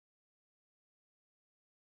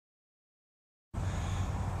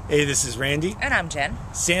Hey, this is Randy. And I'm Jen.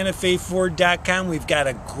 SantaFeFord.com. We've got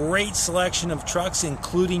a great selection of trucks,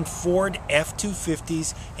 including Ford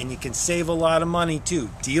F250s, and you can save a lot of money too.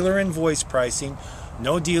 Dealer invoice pricing,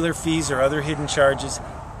 no dealer fees or other hidden charges,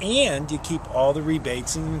 and you keep all the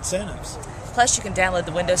rebates and incentives. Plus, you can download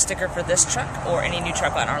the window sticker for this truck or any new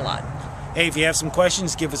truck on our lot. Hey, if you have some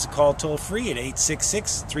questions, give us a call toll free at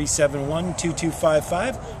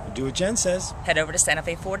 866-371-2255, or do what Jen says. Head over to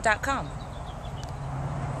SantaFeFord.com.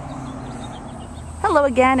 Hello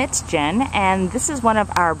again, it's Jen, and this is one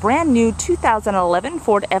of our brand new 2011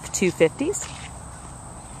 Ford F250s.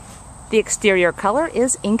 The exterior color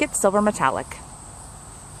is ingot silver metallic.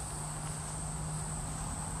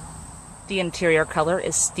 The interior color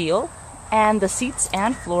is steel, and the seats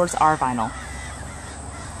and floors are vinyl.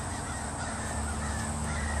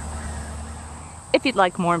 If you'd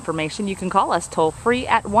like more information, you can call us toll-free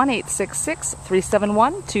at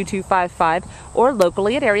 1-866-371-2255 or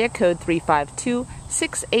locally at area code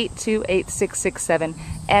 352-682-8667.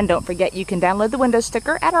 And don't forget, you can download the window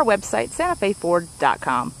sticker at our website,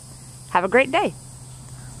 SantaFeFord.com. Have a great day.